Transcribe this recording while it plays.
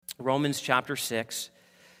Romans chapter 6.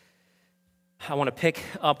 I want to pick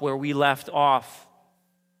up where we left off.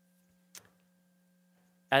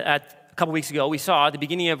 A couple weeks ago, we saw at the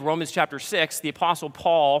beginning of Romans chapter 6, the Apostle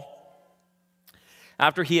Paul,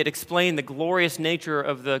 after he had explained the glorious nature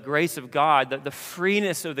of the grace of God, the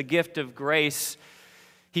freeness of the gift of grace,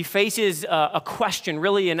 he faces a question,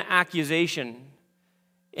 really an accusation.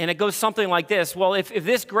 And it goes something like this. Well, if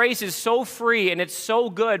this grace is so free and it's so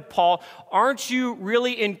good, Paul, aren't you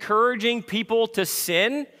really encouraging people to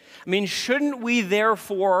sin? I mean, shouldn't we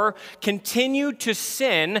therefore continue to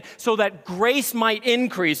sin so that grace might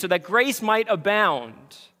increase, so that grace might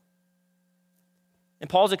abound? And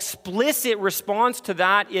Paul's explicit response to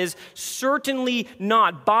that is certainly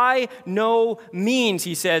not. By no means,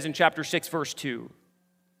 he says in chapter 6, verse 2.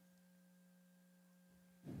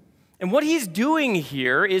 And what he's doing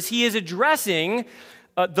here is he is addressing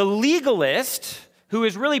the legalist who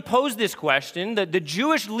has really posed this question, the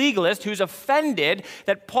Jewish legalist who's offended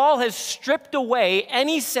that Paul has stripped away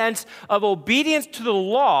any sense of obedience to the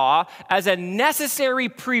law as a necessary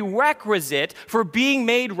prerequisite for being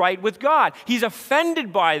made right with God. He's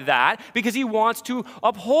offended by that because he wants to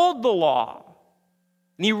uphold the law.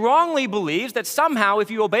 And he wrongly believes that somehow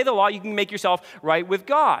if you obey the law, you can make yourself right with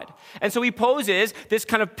God. And so he poses this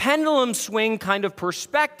kind of pendulum swing kind of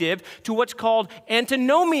perspective to what's called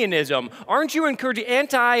antinomianism. Aren't you encouraging?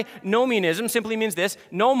 Antinomianism simply means this.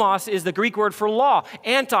 Nomos is the Greek word for law,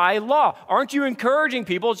 anti-law. Aren't you encouraging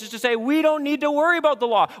people just to say, we don't need to worry about the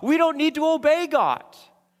law. We don't need to obey God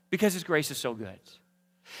because his grace is so good.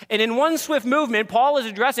 And in one swift movement, Paul is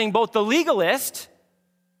addressing both the legalist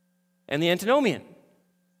and the antinomian.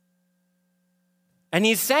 And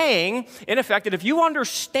he's saying, in effect, that if you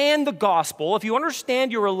understand the gospel, if you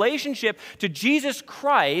understand your relationship to Jesus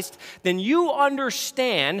Christ, then you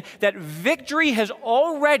understand that victory has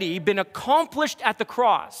already been accomplished at the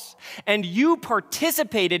cross, and you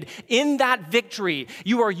participated in that victory.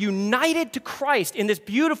 You are united to Christ in this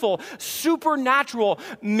beautiful, supernatural,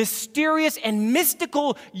 mysterious, and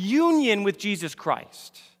mystical union with Jesus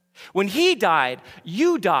Christ. When he died,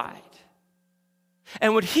 you died.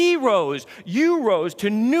 And when he rose, you rose to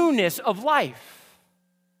newness of life.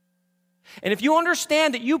 And if you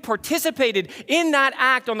understand that you participated in that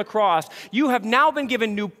act on the cross, you have now been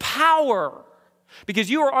given new power because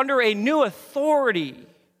you are under a new authority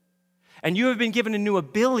and you have been given a new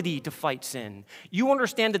ability to fight sin. You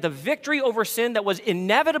understand that the victory over sin that was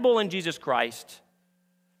inevitable in Jesus Christ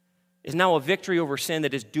is now a victory over sin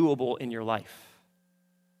that is doable in your life.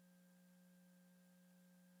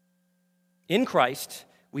 In Christ,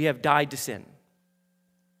 we have died to sin,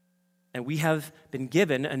 and we have been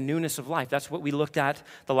given a newness of life. That's what we looked at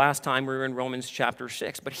the last time we were in Romans chapter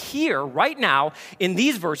 6. But here, right now, in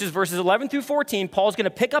these verses 11 through 14, Paul's going to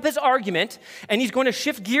pick up his argument, and he's going to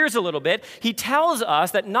shift gears a little bit. He tells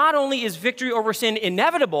us that not only is victory over sin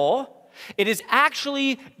inevitable, it is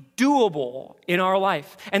actually doable in our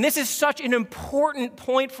life. And this is such an important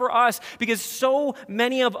point for us because so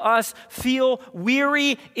many of us feel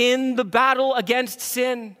weary in the battle against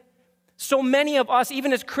sin. So many of us,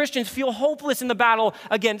 even as Christians, feel hopeless in the battle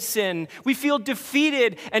against sin. We feel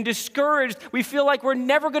defeated and discouraged. We feel like we're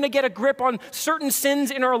never going to get a grip on certain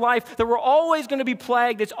sins in our life, that we're always going to be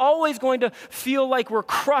plagued. It's always going to feel like we're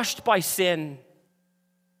crushed by sin.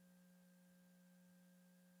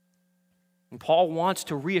 And Paul wants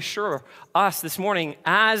to reassure us this morning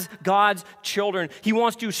as God's children. He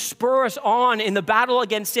wants to spur us on in the battle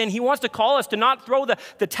against sin. He wants to call us to not throw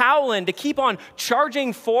the towel in, to keep on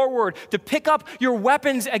charging forward, to pick up your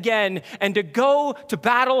weapons again, and to go to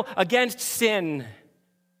battle against sin.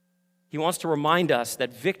 He wants to remind us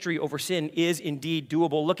that victory over sin is indeed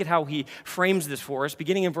doable. Look at how he frames this for us,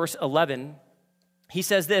 beginning in verse 11. He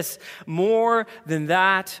says this, more than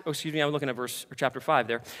that, I'm looking at chapter 5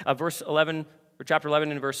 there, verse 11, or chapter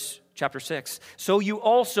 11 and chapter 6. So you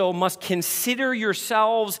also must consider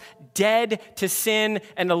yourselves dead to sin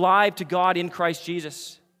and alive to God in Christ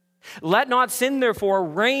Jesus. Let not sin, therefore,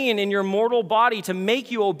 reign in your mortal body to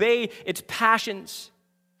make you obey its passions.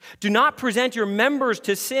 Do not present your members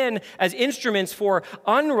to sin as instruments for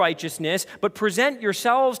unrighteousness, but present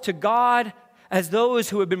yourselves to God as those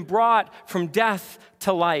who have been brought from death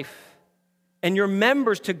to life, and your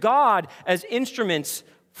members to God as instruments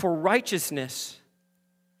for righteousness.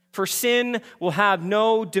 For sin will have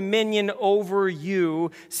no dominion over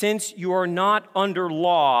you, since you are not under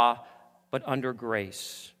law, but under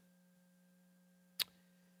grace.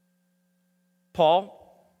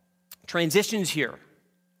 Paul transitions here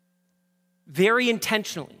very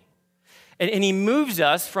intentionally And he moves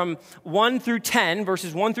us from 1 through 10,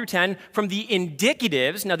 verses 1 through 10, from the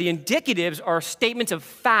indicatives. Now, the indicatives are statements of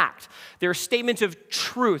fact. They're statements of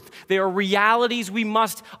truth. They are realities we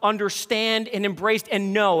must understand and embrace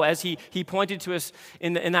and know, as he pointed to us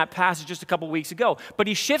in that passage just a couple weeks ago. But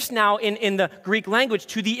he shifts now in the Greek language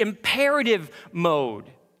to the imperative mode.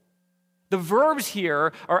 The verbs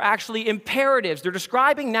here are actually imperatives. They're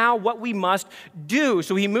describing now what we must do.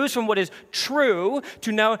 So he moves from what is true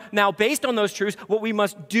to now based on those truths, what we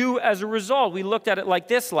must do as a result. We looked at it like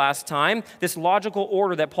this last time, this logical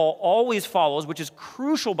order that Paul always follows, which is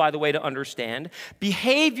crucial, by the way, to understand.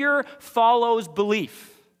 Behavior follows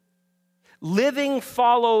belief. Living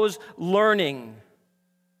follows learning.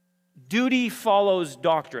 Duty follows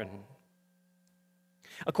doctrine.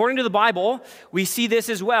 According to the Bible, we see this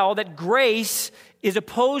as well, that grace is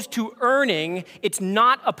opposed to earning. It's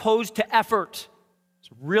not opposed to effort. It's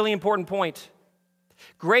a really important point.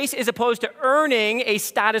 Grace is opposed to earning a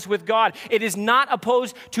status with God. It is not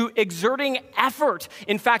opposed to exerting effort.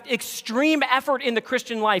 In fact, extreme effort in the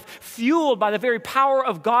Christian life, fueled by the very power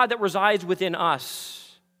of God that resides within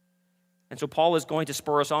us. And so Paul is going to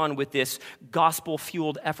spur us on with this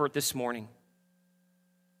gospel-fueled effort this morning.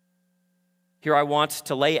 Here I want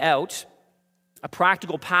to lay out a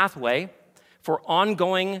practical pathway for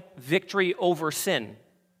ongoing victory over sin.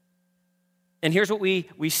 And here's what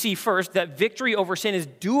we see first, that victory over sin is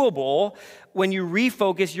doable when you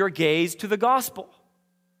refocus your gaze to the gospel.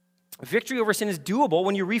 Victory over sin is doable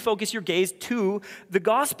when you refocus your gaze to the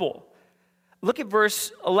gospel. Look at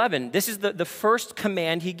verse 11. This is the first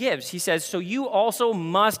command he gives. He says, so you also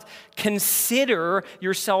must consider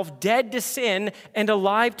yourself dead to sin and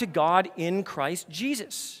alive to God in Christ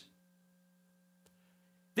Jesus.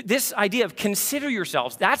 This idea of consider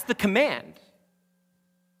yourselves, that's the command.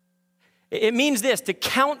 It means this, to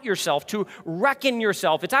count yourself, to reckon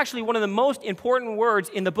yourself. It's actually one of the most important words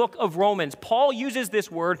in the book of Romans. Paul uses this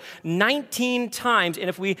word 19 times, and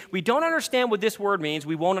if we don't understand what this word means,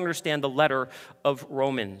 we won't understand the letter of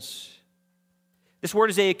Romans. This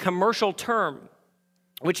word is a commercial term,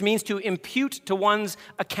 which means to impute to one's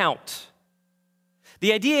account.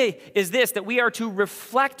 The idea is this, that we are to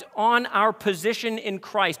reflect on our position in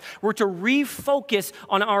Christ. We're to refocus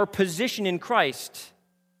on our position in Christ.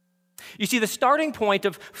 You see, the starting point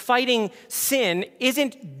of fighting sin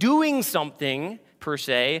isn't doing something per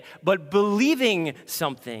se, but believing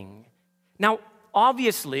something. Now,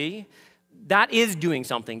 obviously, that is doing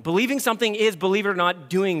something. Believing something is, believe it or not,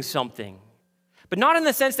 doing something. But not in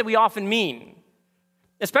the sense that we often mean,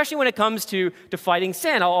 especially when it comes to fighting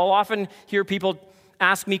sin. I'll often hear people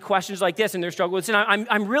ask me questions like this in their struggle with sin.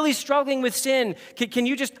 I'm really struggling with sin.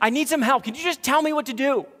 I need some help. Can you just tell me what to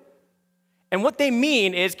do? And what they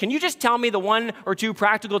mean is, can you just tell me the 1 or 2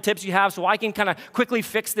 practical tips you have so I can kind of quickly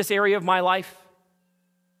fix this area of my life?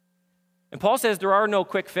 And Paul says there are no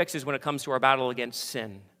quick fixes when it comes to our battle against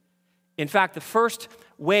sin. In fact, the first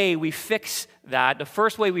way we fix that, the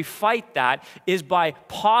first way we fight that is by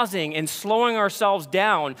pausing and slowing ourselves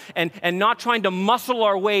down and not trying to muscle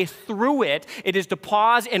our way through it. It is to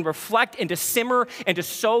pause and reflect and to simmer and to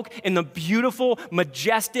soak in the beautiful,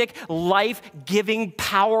 majestic, life-giving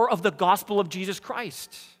power of the gospel of Jesus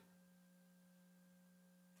Christ.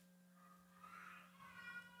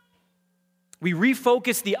 We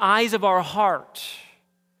refocus the eyes of our heart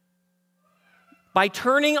by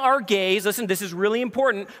turning our gaze, listen, this is really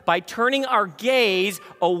important, by turning our gaze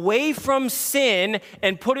away from sin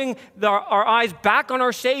and putting our eyes back on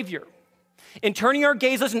our Savior. In turning our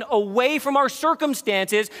gaze, listen, away from our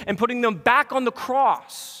circumstances and putting them back on the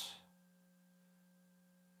cross.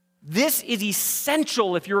 This is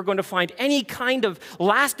essential if you're going to find any kind of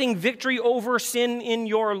lasting victory over sin in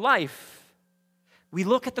your life. We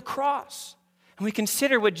look at the cross. And we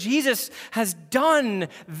consider what Jesus has done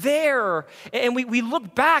there. And we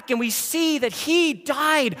look back and we see that he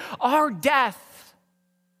died our death.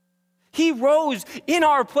 He rose in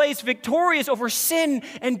our place, victorious over sin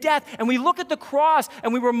and death. And we look at the cross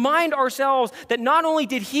and we remind ourselves that not only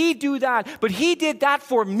did he do that, but he did that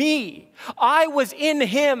for me. I was in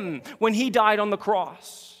him when he died on the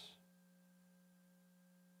cross.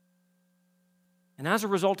 And as a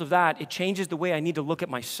result of that, it changes the way I need to look at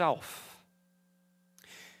myself.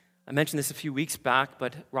 I mentioned this a few weeks back,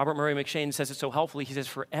 but Robert Murray McShane says it so helpfully. He says,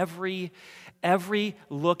 for every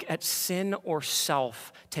look at sin or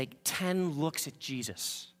self, take 10 looks at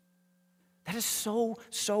Jesus. That is so,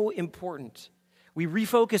 so important. We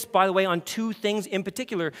refocus, by the way, on 2 things in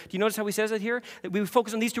particular. Do you notice how he says it here? That we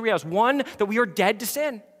focus on these 2 realities. 1, that we are dead to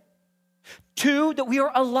sin. 2, that we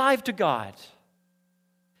are alive to God.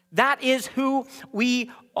 That is who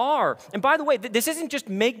we are. And by the way, this isn't just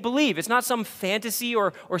make-believe. It's not some fantasy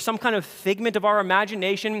or some kind of figment of our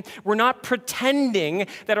imagination. We're not pretending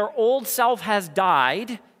that our old self has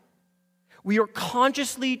died. We are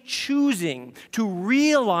consciously choosing to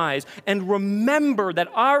realize and remember that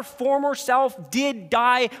our former self did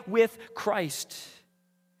die with Christ.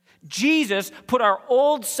 Jesus put our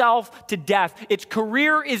old self to death. Its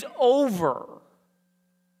career is over.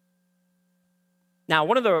 Now,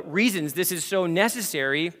 one of the reasons this is so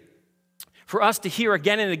necessary for us to hear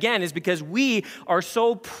again and again is because we are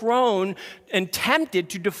so prone and tempted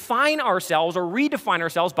to define ourselves or redefine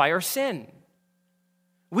ourselves by our sin.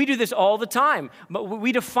 We do this all the time, but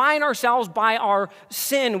we define ourselves by our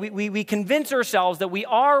sin. We convince ourselves that we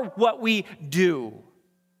are what we do.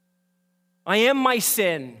 I am my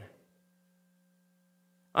sin.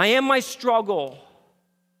 I am my struggle.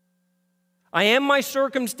 I am my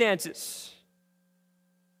circumstances.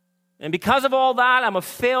 And because of all that, I'm a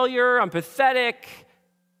failure, I'm pathetic,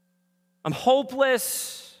 I'm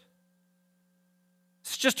hopeless.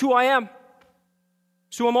 It's just who I am.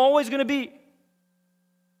 It's who I'm always going to be.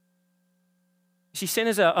 See, sin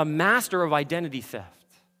is a master of identity theft.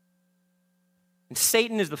 And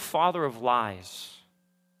Satan is the father of lies.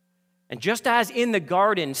 And just as in the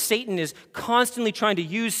garden, Satan is constantly trying to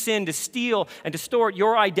use sin to steal and distort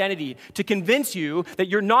your identity, to convince you that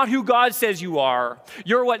you're not who God says you are.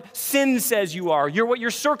 You're what sin says you are. You're what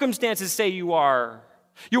your circumstances say you are.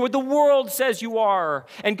 You're what the world says you are.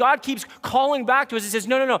 And God keeps calling back to us and says,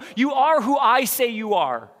 no, you are who I say you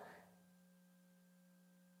are.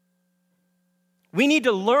 We need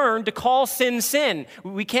to learn to call sin, sin.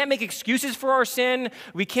 We can't make excuses for our sin.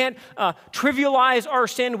 We can't trivialize our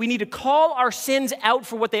sin. We need to call our sins out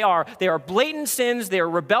for what they are. They are blatant sins. They are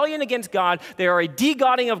rebellion against God. They are a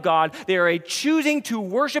de-godding of God. They are a choosing to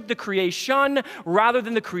worship the creation rather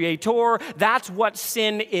than the Creator. That's what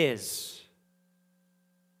sin is.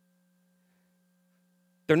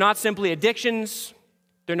 They're not simply addictions.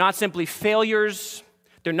 They're not simply failures.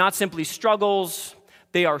 They're not simply struggles.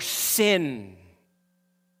 They are sin.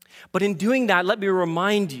 But in doing that, let me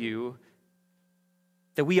remind you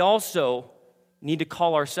that we also need to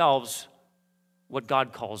call ourselves what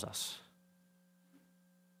God calls us.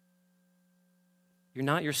 You're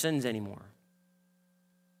not your sins anymore.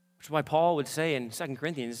 Which is why Paul would say in 2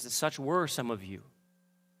 Corinthians that such were some of you.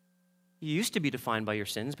 You used to be defined by your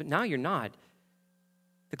sins, but now you're not.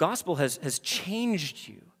 The gospel has changed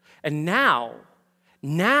you. And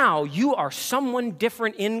now you are someone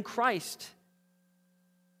different in Christ.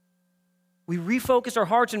 We refocus our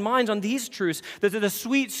hearts and minds on these truths, the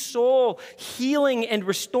sweet soul healing and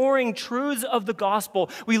restoring truths of the gospel.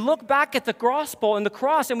 We look back at the gospel and the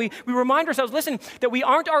cross and we remind ourselves, listen, that we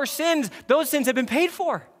aren't our sins. Those sins have been paid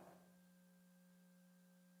for.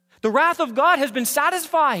 The wrath of God has been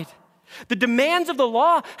satisfied. The demands of the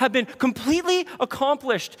law have been completely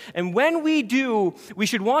accomplished. And when we do, we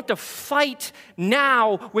should want to fight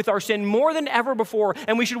now with our sin more than ever before.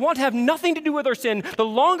 And we should want to have nothing to do with our sin. The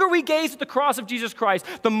longer we gaze at the cross of Jesus Christ,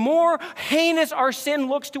 the more heinous our sin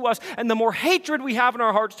looks to us, and the more hatred we have in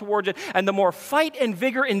our hearts towards it, and the more fight and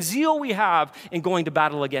vigor and zeal we have in going to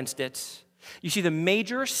battle against it. You see, the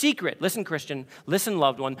major secret, listen, Christian, listen,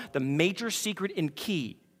 loved one, the major secret and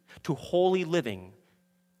key to holy living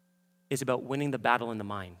is about winning the battle in the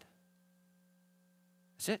mind.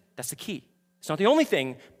 That's it. That's the key. It's not the only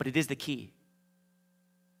thing, but it is the key.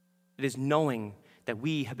 It is knowing that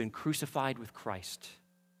we have been crucified with Christ,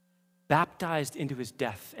 baptized into his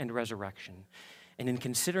death and resurrection. And in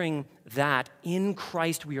considering that in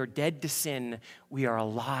Christ we are dead to sin, we are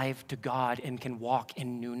alive to God and can walk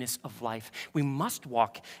in newness of life. We must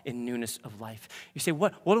walk in newness of life. You say,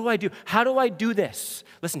 what do I do? How do I do this?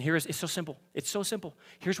 Listen, it's so simple. It's so simple.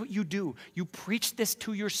 Here's what you do. You preach this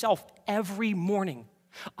to yourself every morning.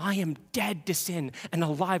 I am dead to sin and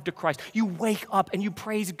alive to Christ. You wake up and you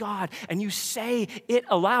praise God and you say it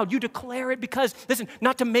aloud. You declare it because, listen,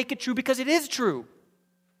 not to make it true, because it is true.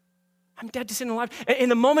 I'm dead to sin and alive. In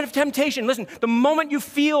the moment of temptation, listen, the moment you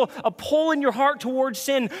feel a pull in your heart towards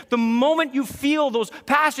sin, the moment you feel those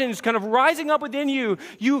passions kind of rising up within you,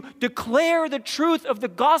 you declare the truth of the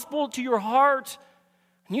gospel to your heart.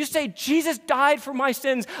 And you say, Jesus died for my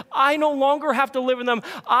sins. I no longer have to live in them.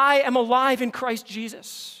 I am alive in Christ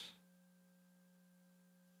Jesus.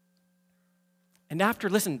 And after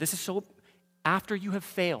you have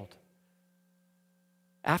failed,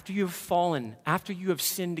 after you have fallen, after you have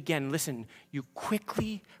sinned again, listen, you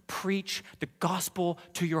quickly preach the gospel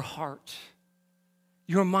to your heart.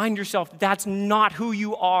 You remind yourself that's not who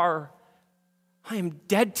you are. I am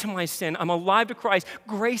dead to my sin. I'm alive to Christ.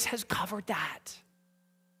 Grace has covered that.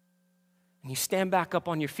 And you stand back up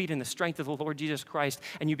on your feet in the strength of the Lord Jesus Christ,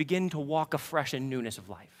 and you begin to walk afresh in newness of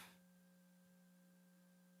life.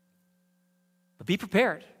 But be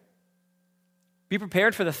prepared. Be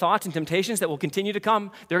prepared for the thoughts and temptations that will continue to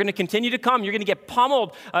come. They're going to continue to come. You're going to get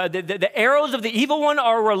pummeled. The arrows of the evil one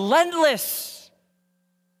are relentless.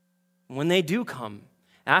 When they do come,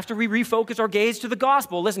 after we refocus our gaze to the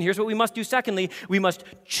gospel, listen, here's what we must do secondly. We must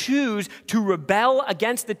choose to rebel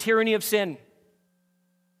against the tyranny of sin.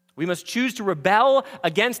 We must choose to rebel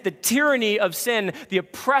against the tyranny of sin, the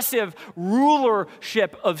oppressive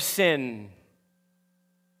rulership of sin.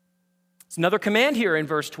 It's another command here in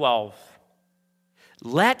verse 12.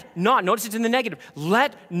 Let not, notice it's in the negative,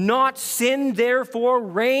 let not sin therefore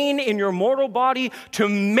reign in your mortal body to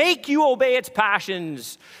make you obey its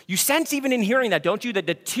passions. You sense even in hearing that, don't you? That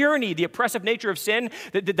the tyranny, the oppressive nature of sin,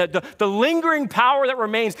 the lingering power that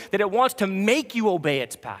remains, that it wants to make you obey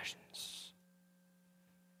its passions.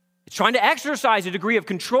 It's trying to exercise a degree of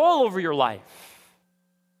control over your life.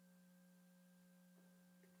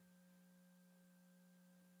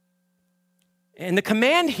 And the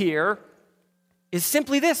command here is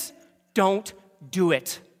simply this: don't do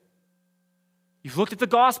it. You've looked at the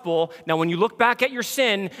gospel. Now, when you look back at your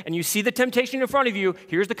sin and you see the temptation in front of you,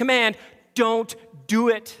 here's the command: don't do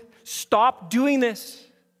it. Stop doing this.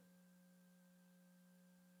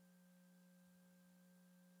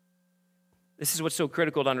 This is what's so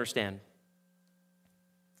critical to understand.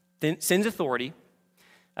 Sin's authority,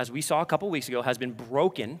 as we saw a couple weeks ago, has been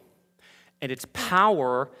broken, and its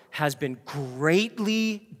power has been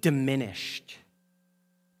greatly diminished.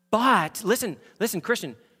 But, listen,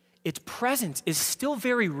 Christian, its presence is still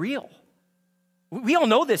very real. We all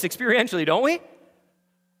know this experientially, don't we?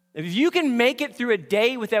 If you can make it through a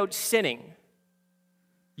day without sinning,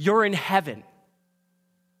 you're in heaven.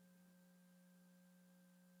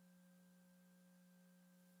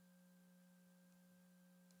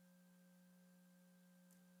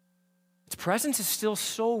 Its presence is still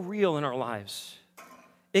so real in our lives.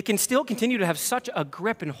 It can still continue to have such a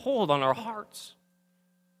grip and hold on our hearts.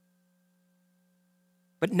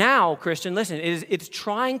 But now, Christian, listen, it's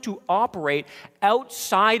trying to operate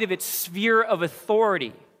outside of its sphere of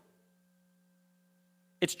authority.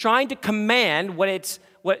 It's trying to command what it's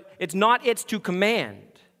not its to command.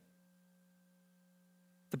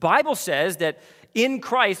 The Bible says that in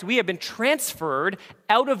Christ we have been transferred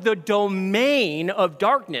out of the domain of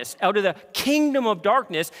darkness, out of the kingdom of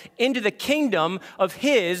darkness, into the kingdom of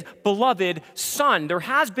His beloved Son. There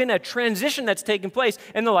has been a transition that's taken place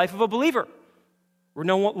in the life of a believer. We're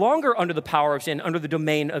no longer under the power of sin, under the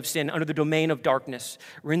domain of sin, under the domain of darkness.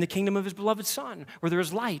 We're in the kingdom of His beloved Son, where there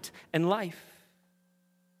is light and life.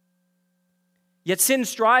 Yet sin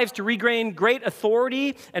strives to regain great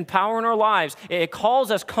authority and power in our lives. It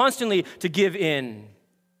calls us constantly to give in.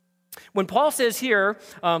 When Paul says here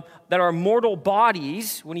that our mortal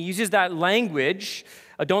bodies, when he uses that language,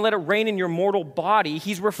 don't let it reign in your mortal body,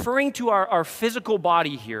 he's referring to our physical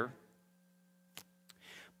body here.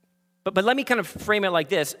 But let me kind of frame it like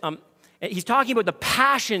this. He's talking about the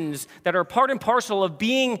passions that are part and parcel of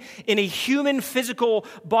being in a human physical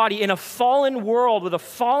body, in a fallen world with a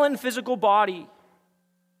fallen physical body.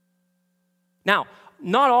 Now,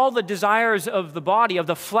 not all the desires of the body, of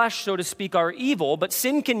the flesh, so to speak, are evil, but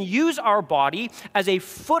sin can use our body as a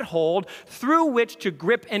foothold through which to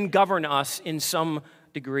grip and govern us in some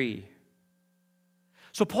degree.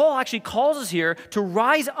 So Paul actually calls us here to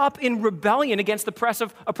rise up in rebellion against the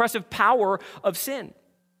oppressive power of sin.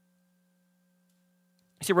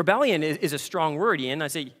 You see, rebellion is a strong word, Ian. I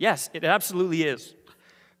say, yes, it absolutely is.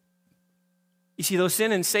 You see, though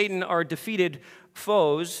sin and Satan are defeated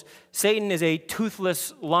foes, Satan is a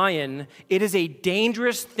toothless lion. It is a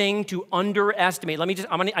dangerous thing to underestimate. I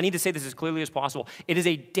need to say this as clearly as possible. It is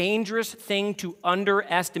a dangerous thing to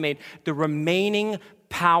underestimate the remaining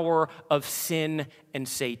power of sin and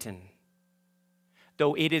Satan.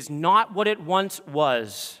 Though it is not what it once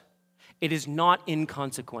was, it is not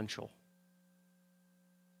inconsequential.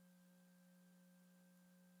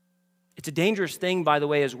 It's a dangerous thing, by the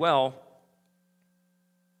way, as well,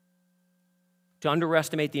 to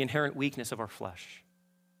underestimate the inherent weakness of our flesh.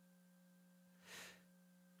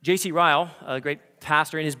 J.C. Ryle, a great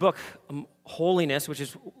pastor, in his book, Holiness, which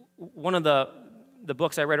is one of the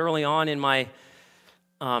books I read early on in my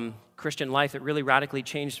Christian life that really radically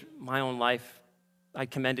changed my own life, I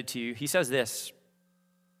commend it to you. He says this.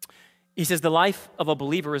 He says, the life of a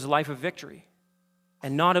believer is a life of victory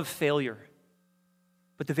and not of failure.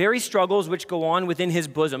 But the very struggles which go on within his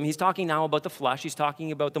bosom, he's talking now about the flesh, he's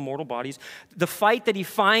talking about the mortal bodies, the fight that he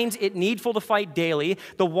finds it needful to fight daily,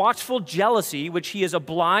 the watchful jealousy which he is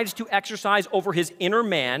obliged to exercise over his inner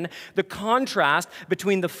man, the contrast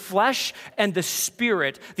between the flesh and the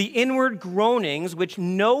spirit, the inward groanings which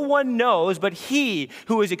no one knows but he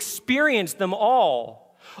who has experienced them all.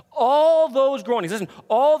 All those groanings, listen,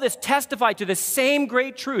 all this testify to the same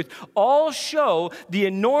great truth. All show the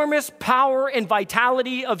enormous power and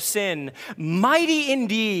vitality of sin. Mighty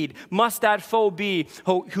indeed must that foe be,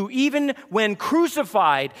 who even when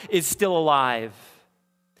crucified is still alive.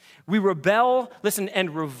 We rebel, listen,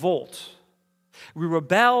 and revolt. We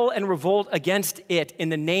rebel and revolt against it in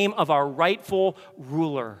the name of our rightful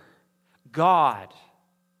ruler, God.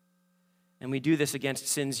 And we do this against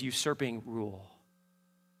sin's usurping rule.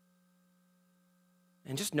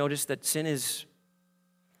 And just notice that sin is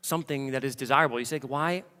something that is desirable. You say,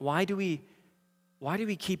 why do we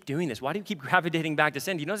keep doing this? Why do we keep gravitating back to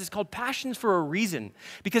sin? Do you notice it's called passions for a reason?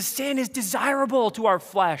 Because sin is desirable to our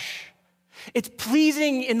flesh. It's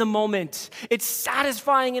pleasing in the moment. It's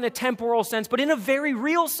satisfying in a temporal sense, but in a very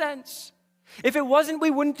real sense. If it wasn't, we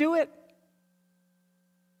wouldn't do it.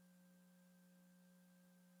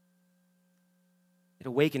 It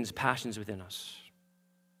awakens passions within us.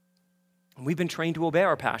 And we've been trained to obey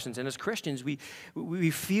our passions, and as Christians, we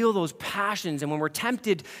feel those passions, and when we're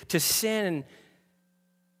tempted to sin,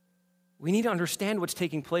 we need to understand what's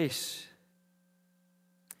taking place.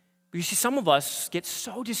 But you see, some of us get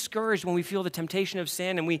so discouraged when we feel the temptation of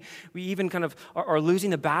sin, and we even kind of are losing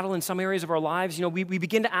the battle in some areas of our lives. You know, we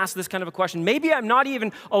begin to ask this kind of a question: maybe I'm not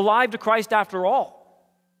even alive to Christ after all.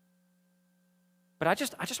 But I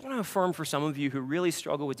just want to affirm for some of you who really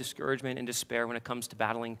struggle with discouragement and despair when it comes to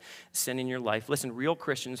battling sin in your life. Listen, real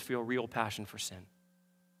Christians feel real passion for sin.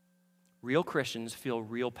 Real Christians feel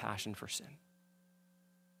real passion for sin.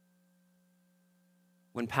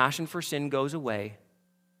 When passion for sin goes away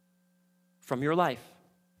from your life,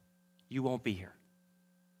 you won't be here.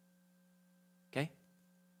 Okay?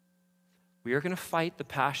 We are going to fight the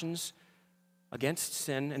passions against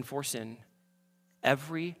sin and for sin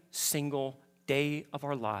every single day of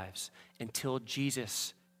our lives until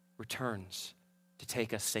Jesus returns to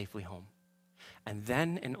take us safely home. And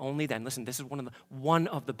then and only then, listen, this is one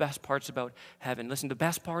of the best parts about heaven. Listen, the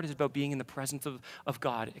best part is about being in the presence of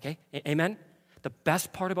God, okay? Amen? The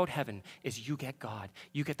best part about heaven is you get God.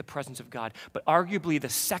 You get the presence of God. But arguably the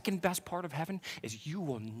second best part of heaven is you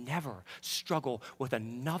will never struggle with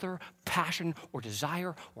another passion or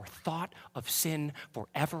desire or thought of sin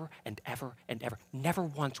forever and ever and ever. Never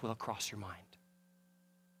once will it cross your mind.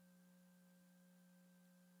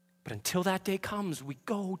 But until that day comes, we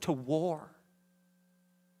go to war.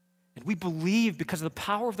 And we believe, because of the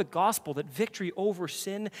power of the gospel, that victory over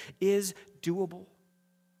sin is doable.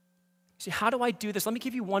 See, how do I do this? Let me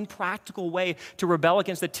give you one practical way to rebel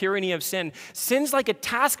against the tyranny of sin. Sin's like a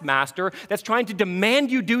taskmaster that's trying to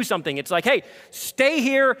demand you do something. It's like, hey, stay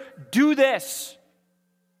here, do this.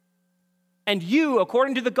 And you,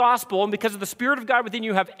 according to the gospel, and because of the Spirit of God within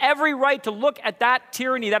you, have every right to look at that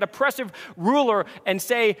tyranny, that oppressive ruler, and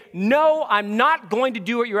say, no, I'm not going to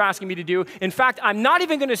do what you're asking me to do. In fact, I'm not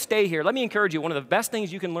even going to stay here. Let me encourage you, one of the best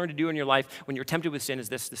things you can learn to do in your life when you're tempted with sin is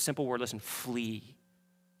this simple word, listen, flee.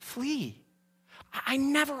 Flee. I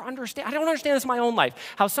never understand. I don't understand this in my own life.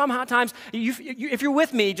 How sometimes, if you're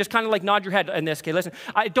with me, just kind of like nod your head in this. Okay, listen.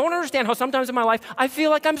 I don't understand how sometimes in my life I feel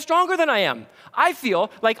like I'm stronger than I am. I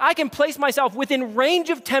feel like I can place myself within range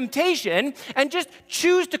of temptation and just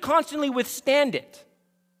choose to constantly withstand it.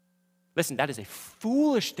 Listen, that is a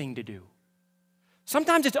foolish thing to do.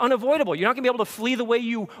 Sometimes it's unavoidable. You're not going to be able to flee the way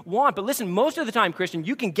you want. But listen, most of the time, Christian,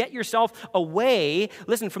 you can get yourself away,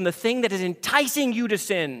 listen, from the thing that is enticing you to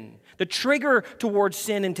sin, the trigger towards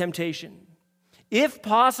sin and temptation. If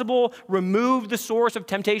possible, remove the source of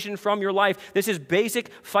temptation from your life. This is basic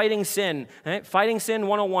fighting sin. Right? Fighting sin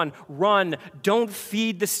 101. Run. Don't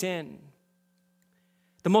feed the sin.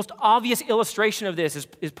 The most obvious illustration of this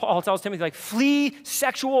is Paul tells Timothy, like, flee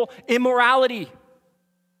sexual immorality.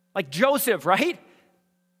 Like Joseph, right?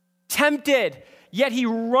 Tempted, yet he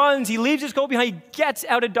runs, he leaves his coat behind, he gets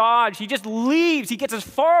out of Dodge, he just leaves, he gets as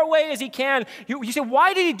far away as he can. You say,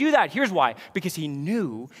 why did he do that? Here's why. Because he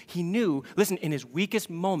knew, listen, in his weakest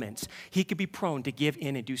moments, he could be prone to give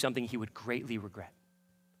in and do something he would greatly regret.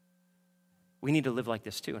 We need to live like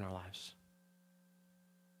this too in our lives.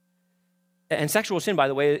 And sexual sin, by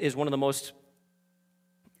the way, is one of the most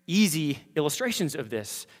easy illustrations of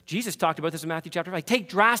this. Jesus talked about this in Matthew chapter 5. Take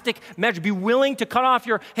drastic measures. Be willing to cut off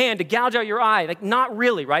your hand, to gouge out your eye. Like, not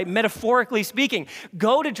really, right? Metaphorically speaking.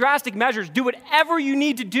 Go to drastic measures. Do whatever you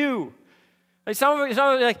need to do. Like some of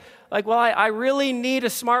you well, I really need a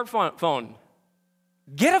smartphone.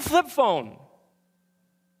 Get a flip phone.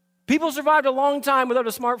 People survived a long time without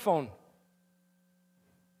a smartphone.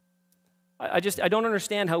 I don't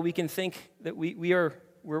understand how we can think that we're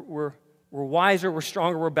wiser, we're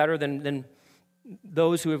stronger, we're better than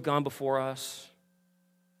those who have gone before us.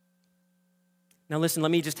 Now listen,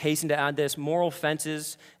 let me just hasten to add this. Moral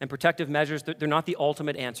fences and protective measures, they're not the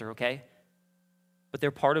ultimate answer, okay? But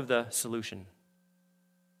they're part of the solution.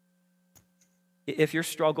 If your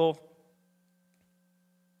struggle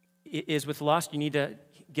is with lust, you need to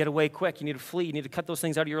get away quick. You need to flee. You need to cut those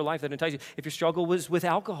things out of your life that entice you. If your struggle was with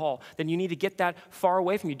alcohol, then you need to get that far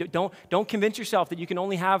away from you. Don't convince yourself that you can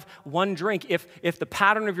only have one drink if the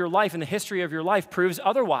pattern of your life and the history of your life proves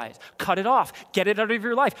otherwise. Cut it off. Get it out of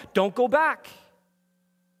your life. Don't go back.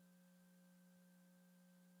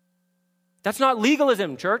 That's not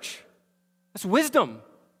legalism, church. That's wisdom.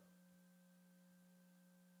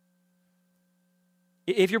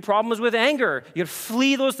 If your problem is with anger, you got to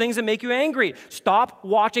flee those things that make you angry. Stop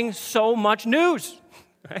watching so much news.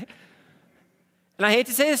 Right? And I hate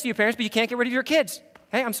to say this to you, parents, but you can't get rid of your kids.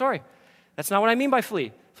 Hey, I'm sorry. That's not what I mean by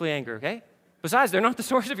flee anger, okay? Besides, they're not the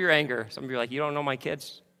source of your anger. Some of you are like, you don't know my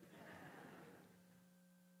kids.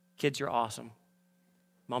 Kids, you're awesome.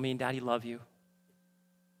 Mommy and daddy love you.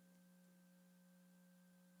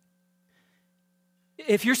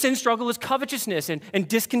 If your sin struggle is covetousness and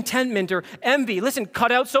discontentment or envy, listen,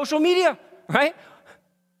 cut out social media, right?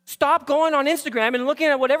 Stop going on Instagram and looking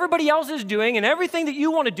at what everybody else is doing and everything that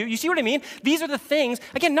you want to do. You see what I mean? These are the things.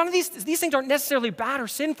 Again, none of these things aren't necessarily bad or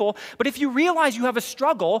sinful, but if you realize you have a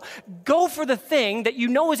struggle, go for the thing that you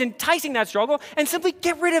know is enticing that struggle and simply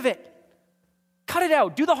get rid of it. Cut it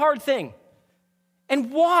out. Do the hard thing. And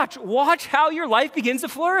watch how your life begins to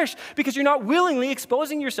flourish because you're not willingly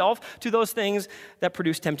exposing yourself to those things that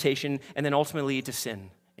produce temptation and then ultimately lead to sin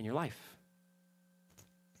in your life.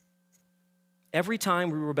 Every time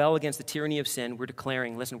we rebel against the tyranny of sin, we're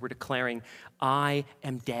declaring, I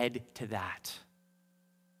am dead to that.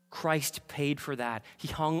 Christ paid for that. He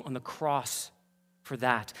hung on the cross for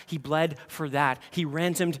that. He bled for that. He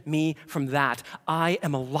ransomed me from that. I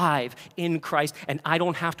am alive in Christ and I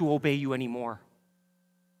don't have to obey you anymore.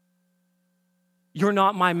 You're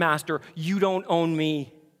not my master. You don't own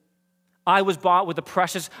me. I was bought with the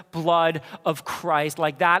precious blood of Christ,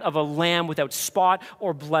 like that of a lamb without spot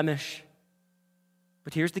or blemish.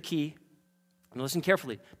 But here's the key, and listen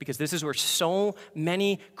carefully, because this is where so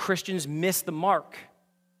many Christians miss the mark.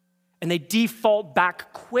 And they default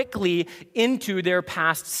back quickly into their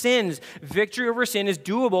past sins. Victory over sin is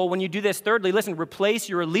doable when you do this. Thirdly, listen, replace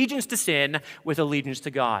your allegiance to sin with allegiance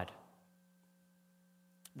to God.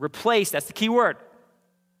 Replace, that's the key word.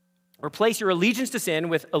 Replace your allegiance to sin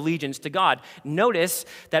with allegiance to God. Notice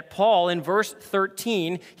that Paul, in verse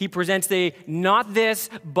 13, he presents the not this,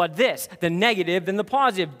 but this, the negative and the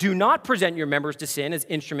positive. Do not present your members to sin as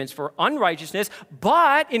instruments for unrighteousness,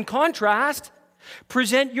 but in contrast,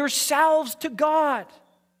 present yourselves to God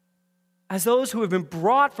as those who have been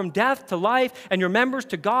brought from death to life, and your members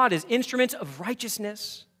to God as instruments of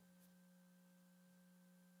righteousness.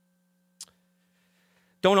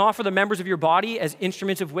 Don't offer the members of your body as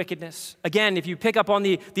instruments of wickedness. Again, if you pick up on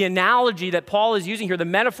the analogy that Paul is using here, the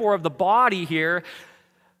metaphor of the body here,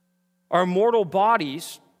 our mortal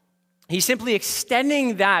bodies, he's simply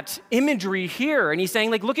extending that imagery here. And he's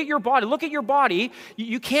saying, look at your body. Look at your body.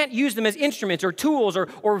 You can't use them as instruments or tools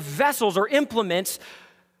or vessels or implements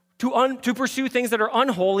to pursue things that are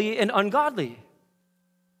unholy and ungodly.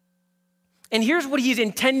 And here's what he's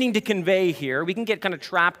intending to convey here. We can get kind of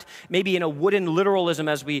trapped maybe in a wooden literalism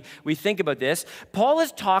as we think about this. Paul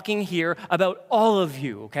is talking here about all of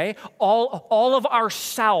you, okay? All of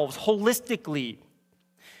ourselves holistically.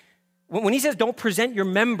 When he says don't present your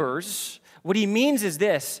members, what he means is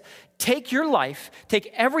this. Take your life,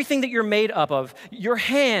 take everything that you're made up of, your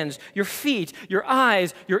hands, your feet, your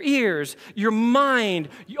eyes, your ears, your mind,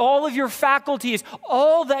 all of your faculties,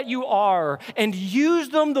 all that you are, and use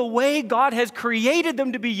them the way God has created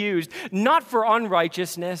them to be used, not for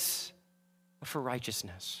unrighteousness, but for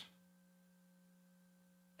righteousness.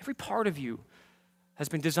 Every part of you has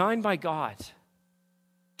been designed by God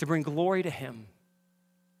to bring glory to Him.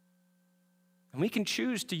 And we can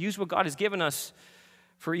choose to use what God has given us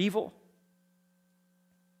for evil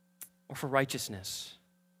or for righteousness.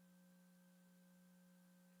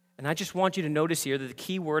 And I just want you to notice here that the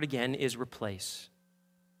key word again is replace.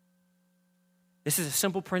 This is a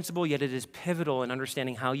simple principle, yet it is pivotal in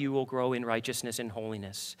understanding how you will grow in righteousness and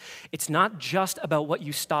holiness. It's not just about what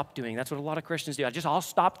you stop doing. That's what a lot of Christians do. I'll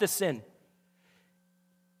stop the sin.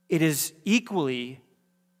 It is equally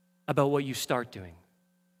about what you start doing.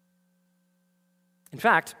 In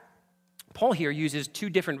fact, Paul here uses two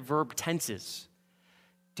different verb tenses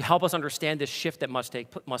to help us understand this shift that must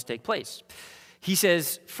take place. He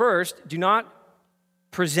says, first, do not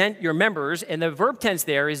present your members, and the verb tense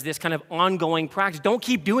there is this kind of ongoing practice. Don't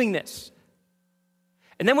keep doing this.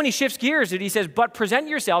 And then when he shifts gears, he says, but present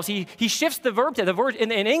yourselves. He shifts the verb tense. The verb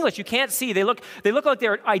in English, you can't see. They look like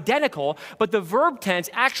they're identical, but the verb tense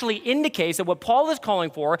actually indicates that what Paul is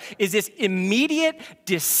calling for is this immediate,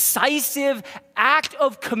 decisive act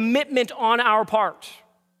of commitment on our part.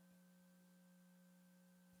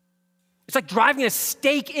 It's like driving a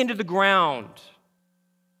stake into the ground.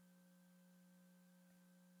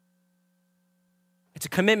 It's a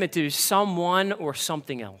commitment to someone or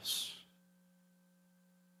something else.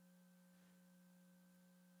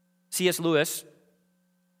 C.S. Lewis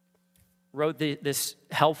wrote this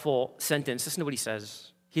helpful sentence. Listen to what he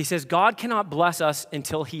says. He says, God cannot bless us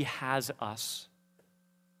until he has us.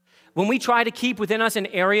 When we try to keep within us an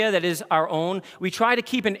area that is our own, we try to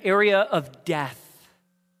keep an area of death.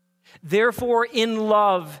 Therefore, in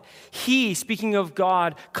love, he, speaking of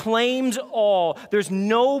God, claims all. There's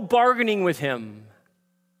no bargaining with him.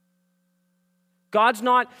 God's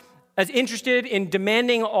not as interested in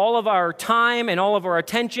demanding all of our time and all of our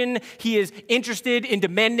attention. He is interested in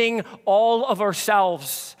demanding all of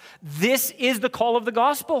ourselves. This is the call of the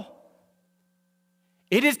gospel.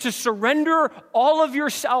 It is to surrender all of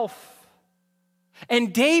yourself.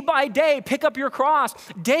 And day by day, pick up your cross.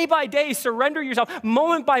 Day by day, surrender yourself.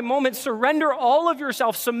 Moment by moment, surrender all of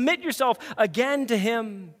yourself. Submit yourself again to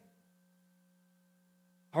him.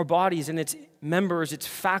 Our bodies and its members, its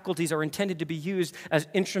faculties are intended to be used as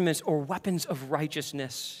instruments or weapons of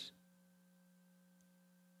righteousness.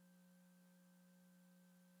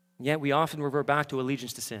 Yet we often revert back to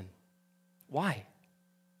allegiance to sin. Why?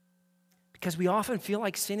 Because we often feel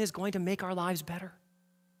like sin is going to make our lives better.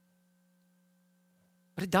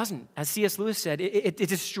 But it doesn't. As C.S. Lewis said, it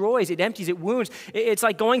destroys, it empties, it wounds. It's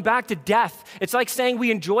like going back to death. It's like saying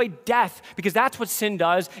we enjoy death because that's what sin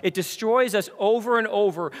does. It destroys us over and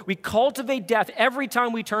over. We cultivate death every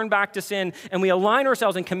time we turn back to sin, and we align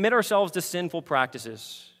ourselves and commit ourselves to sinful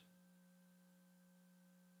practices.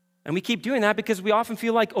 And we keep doing that because we often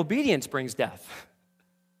feel like obedience brings death.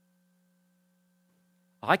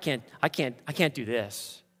 I can't do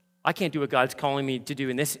this. I can't do what God's calling me to do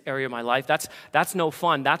in this area of my life. That's no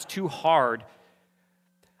fun. That's too hard.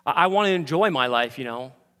 I want to enjoy my life, you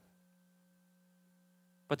know.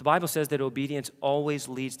 But the Bible says that obedience always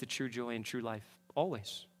leads to true joy and true life.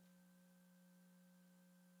 Always.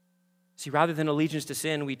 See, rather than allegiance to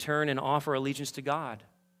sin, we turn and offer allegiance to God.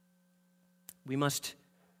 We must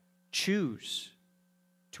choose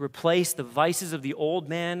to replace the vices of the old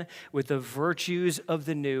man with the virtues of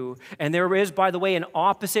the new. And there is, by the way, an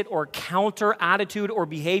opposite or counter attitude or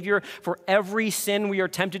behavior for every sin we are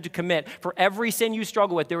tempted to commit. For every sin you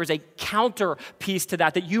struggle with, there is a counter piece to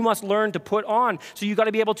that you must learn to put on. So you've got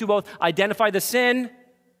to be able to both identify the sin,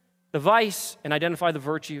 the vice, and identify the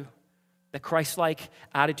virtue, the Christ-like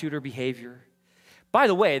attitude or behavior. By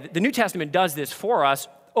the way, the New Testament does this for us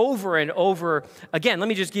over and over again. Let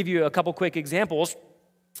me just give you a couple quick examples.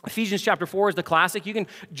 Ephesians chapter 4 is the classic. You can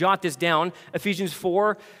jot this down. Ephesians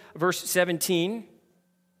 4, verse 17.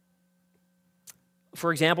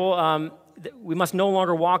 For example, we must no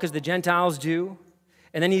longer walk as the Gentiles do.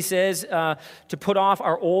 And then he says to put off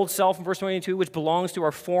our old self in verse 22, which belongs to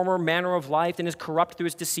our former manner of life and is corrupt through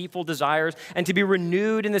its deceitful desires, and to be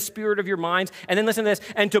renewed in the spirit of your minds. And then listen to this,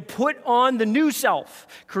 and to put on the new self,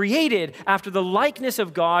 created after the likeness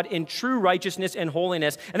of God in true righteousness and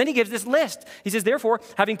holiness. And then he gives this list. He says, therefore,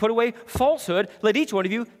 having put away falsehood, let each one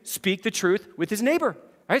of you speak the truth with his neighbor.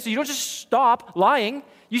 All right, so you don't just stop lying,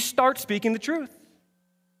 you start speaking the truth.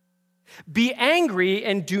 Be angry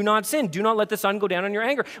and do not sin. Do not let the sun go down on your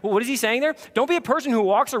anger. Well, what is he saying there? Don't be a person who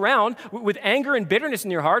walks around with anger and bitterness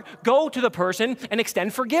in your heart. Go to the person and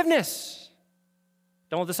extend forgiveness.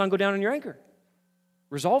 Don't let the sun go down on your anger.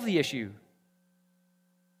 Resolve the issue.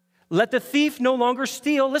 Let the thief no longer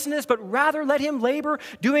steal, listen to this, but rather let him labor,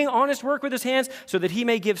 doing honest work with his hands, so that he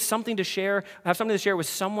may have something to share with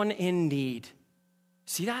someone in need.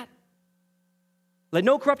 See that? Let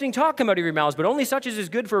no corrupting talk come out of your mouths, but only such as is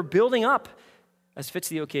good for building up as fits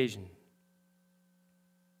the occasion.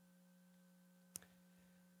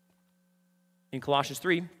 In Colossians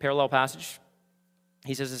 3, parallel passage,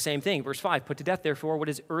 he says the same thing. Verse 5, put to death, therefore, what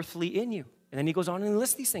is earthly in you. And then he goes on and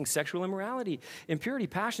lists these things: sexual immorality, impurity,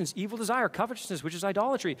 passions, evil desire, covetousness, which is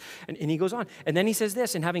idolatry. And he goes on. And then he says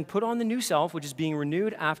this, and having put on the new self, which is being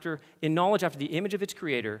renewed in knowledge after the image of its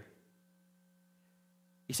creator.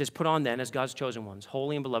 He says, put on then as God's chosen ones,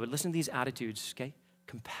 holy and beloved. Listen to these attitudes, okay?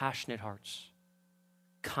 Compassionate hearts,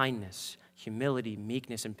 kindness, humility,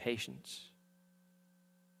 meekness, and patience.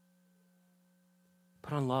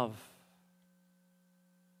 Put on love.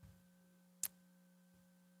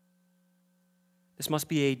 This must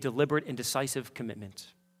be a deliberate and decisive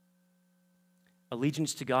commitment.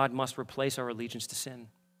 Allegiance to God must replace our allegiance to sin.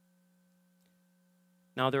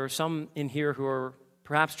 Now, there are some in here who are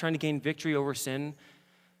perhaps trying to gain victory over sin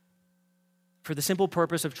for the simple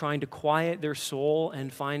purpose of trying to quiet their soul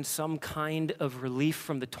and find some kind of relief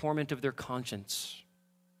from the torment of their conscience.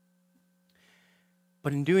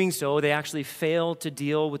 But in doing so, they actually fail to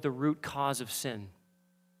deal with the root cause of sin.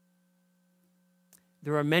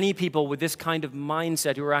 There are many people with this kind of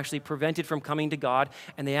mindset who are actually prevented from coming to God,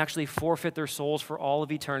 and they actually forfeit their souls for all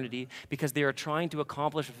of eternity because they are trying to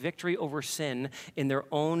accomplish victory over sin in their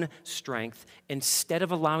own strength instead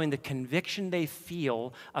of allowing the conviction they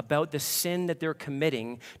feel about the sin that they're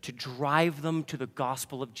committing to drive them to the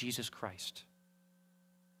gospel of Jesus Christ.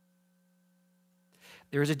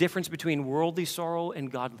 There is a difference between worldly sorrow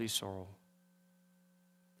and godly sorrow.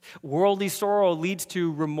 Worldly sorrow leads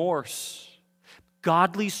to remorse.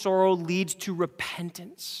 Godly sorrow leads to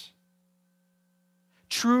repentance.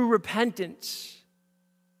 True repentance.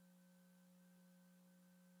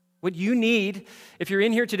 What you need, if you're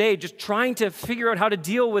in here today just trying to figure out how to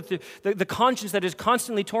deal with the conscience that is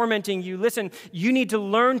constantly tormenting you, listen, you need to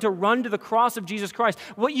learn to run to the cross of Jesus Christ.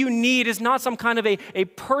 What you need is not some kind of a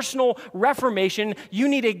personal reformation. You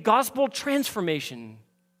need a gospel transformation.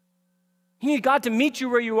 You need God to meet you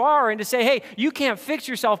where you are and to say, hey, you can't fix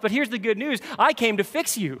yourself, but here's the good news. I came to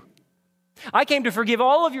fix you. I came to forgive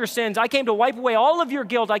all of your sins. I came to wipe away all of your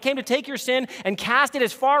guilt. I came to take your sin and cast it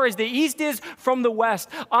as far as the east is from the west.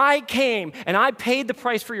 I came and I paid the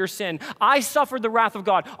price for your sin. I suffered the wrath of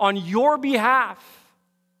God on your behalf.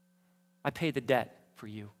 I paid the debt for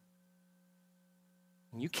you.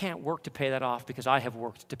 And you can't work to pay that off because I have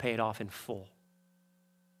worked to pay it off in full.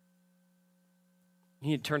 You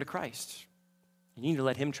need to turn to Christ. You need to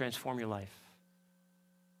let him transform your life.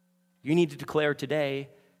 You need to declare today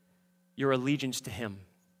your allegiance to him.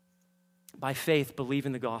 By faith, believe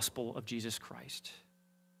in the gospel of Jesus Christ,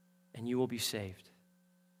 and you will be saved.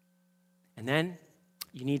 And then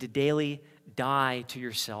you need to daily die to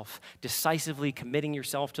yourself, decisively committing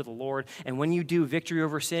yourself to the Lord. And when you do, victory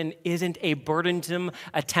over sin isn't a burdensome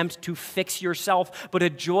attempt to fix yourself, but a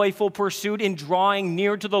joyful pursuit in drawing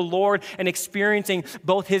near to the Lord and experiencing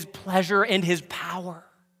both his pleasure and his power.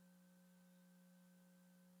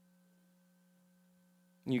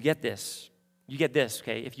 And you get this. You get this,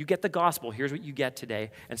 okay? If you get the gospel, here's what you get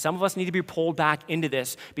today. And some of us need to be pulled back into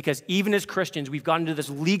this because even as Christians, we've gotten into this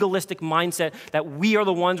legalistic mindset that we are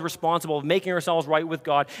the ones responsible of making ourselves right with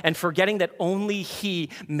God and forgetting that only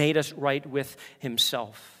he made us right with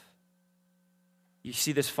himself. You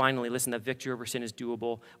see this finally, listen, that victory over sin is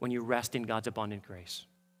doable when you rest in God's abundant grace.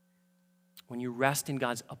 When you rest in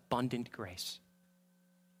God's abundant grace.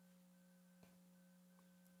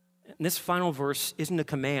 And this final verse isn't a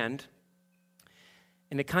command.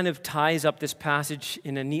 And it kind of ties up this passage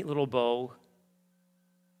in a neat little bow.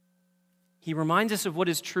 He reminds us of what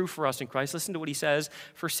is true for us in Christ. Listen to what he says.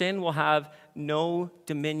 For sin will have no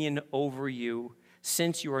dominion over you,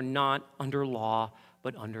 since you are not under law,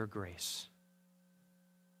 but under grace.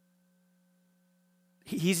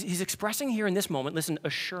 He's expressing here in this moment, listen,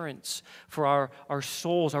 assurance for our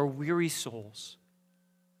souls, our weary souls.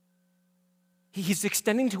 He's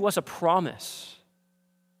extending to us a promise.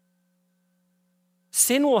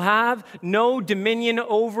 Sin will have no dominion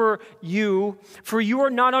over you, for you are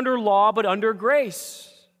not under law, but under grace.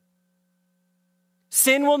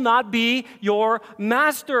 Sin will not be your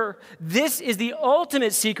master. This is the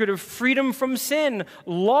ultimate secret of freedom from sin.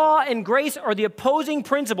 Law and grace are the opposing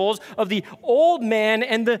principles of the old man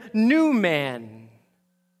and the new man.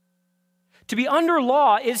 To be under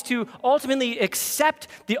law is to ultimately accept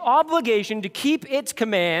the obligation to keep its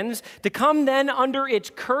commands, to come then under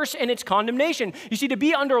its curse and its condemnation. You see, to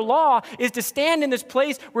be under law is to stand in this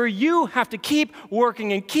place where you have to keep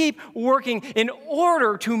working in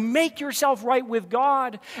order to make yourself right with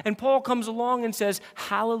God. And Paul comes along and says,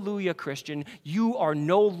 hallelujah, Christian, you are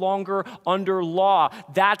no longer under law.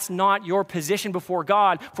 That's not your position before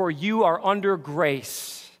God, for you are under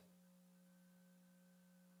grace.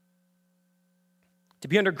 To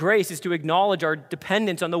be under grace is to acknowledge our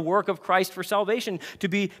dependence on the work of Christ for salvation, to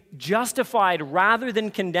be justified rather than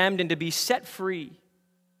condemned, and to be set free.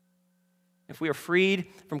 If we are freed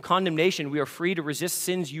from condemnation, we are free to resist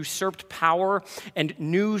sin's usurped power and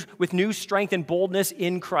with new strength and boldness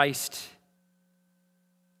in Christ.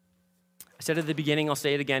 I said at the beginning, I'll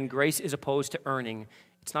say it again, grace is opposed to earning.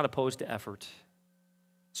 It's not opposed to effort.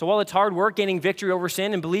 So while it's hard work gaining victory over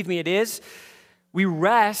sin, and believe me, it is, we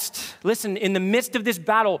rest. Listen, in the midst of this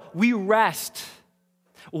battle, we rest.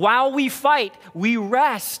 While we fight, we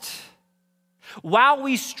rest. While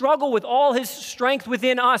we struggle with all his strength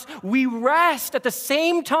within us, we rest at the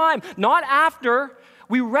same time, not after.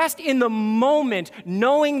 We rest in the moment,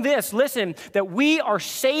 knowing this, listen, that we are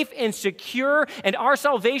safe and secure, and our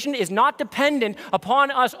salvation is not dependent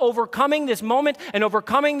upon us overcoming this moment and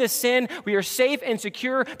overcoming this sin. We are safe and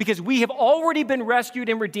secure because we have already been rescued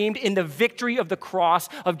and redeemed in the victory of the cross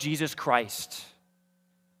of Jesus Christ.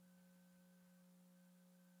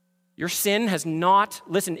 Your sin has not,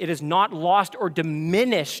 listen, it has not lost or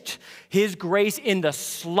diminished his grace in the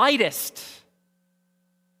slightest.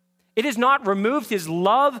 It has not removed his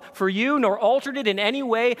love for you nor altered it in any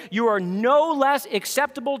way. You are no less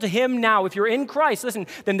acceptable to him now, if you're in Christ, listen,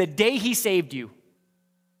 than the day he saved you.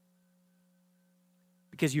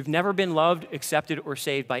 Because you've never been loved, accepted, or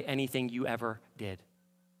saved by anything you ever did.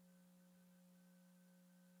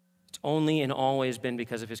 It's only and always been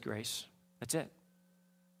because of his grace. That's it.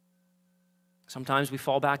 Sometimes we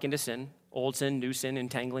fall back into sin, old sin, new sin,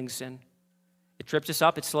 entangling sin. It trips us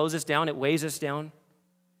up, it slows us down, it weighs us down.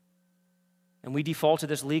 And we default to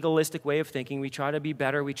this legalistic way of thinking. We try to be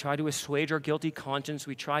better. We try to assuage our guilty conscience.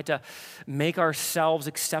 We try to make ourselves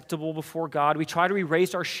acceptable before God. We try to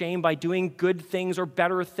erase our shame by doing good things or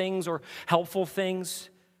better things or helpful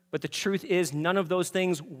things. But the truth is, none of those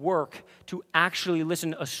things work to actually,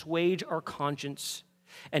 listen, assuage our conscience.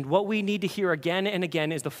 And what we need to hear again and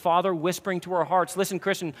again is the Father whispering to our hearts. Listen,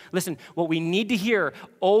 Christian, listen, what we need to hear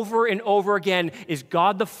over and over again is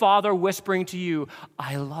God the Father whispering to you,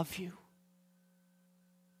 I love you.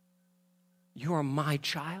 You are my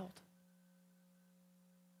child.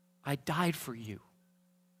 I died for you.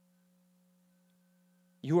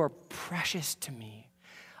 You are precious to me.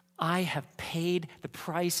 I have paid the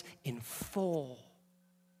price in full.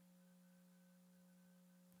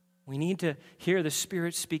 We need to hear the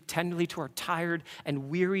Spirit speak tenderly to our tired and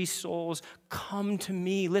weary souls. Come to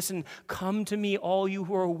me. Listen, come to me, all you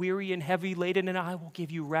who are weary and heavy laden, and I will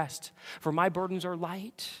give you rest. For my burdens are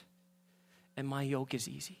light and my yoke is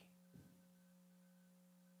easy.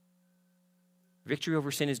 Victory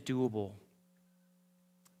over sin is doable.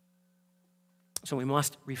 So we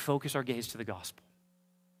must refocus our gaze to the gospel.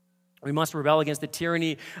 We must rebel against the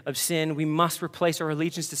tyranny of sin. We must replace our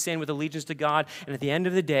allegiance to sin with allegiance to God. And at the end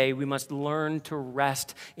of the day, we must learn to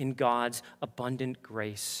rest in God's abundant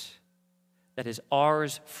grace that is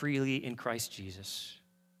ours freely in Christ Jesus.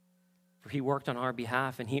 For he worked on our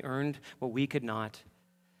behalf and he earned what we could not.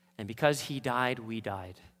 And because he died, we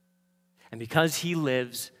died. And because he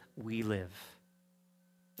lives, we live.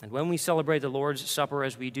 And when we celebrate the Lord's Supper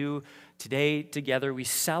as we do today together, we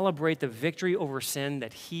celebrate the victory over sin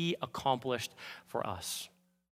that he accomplished for us.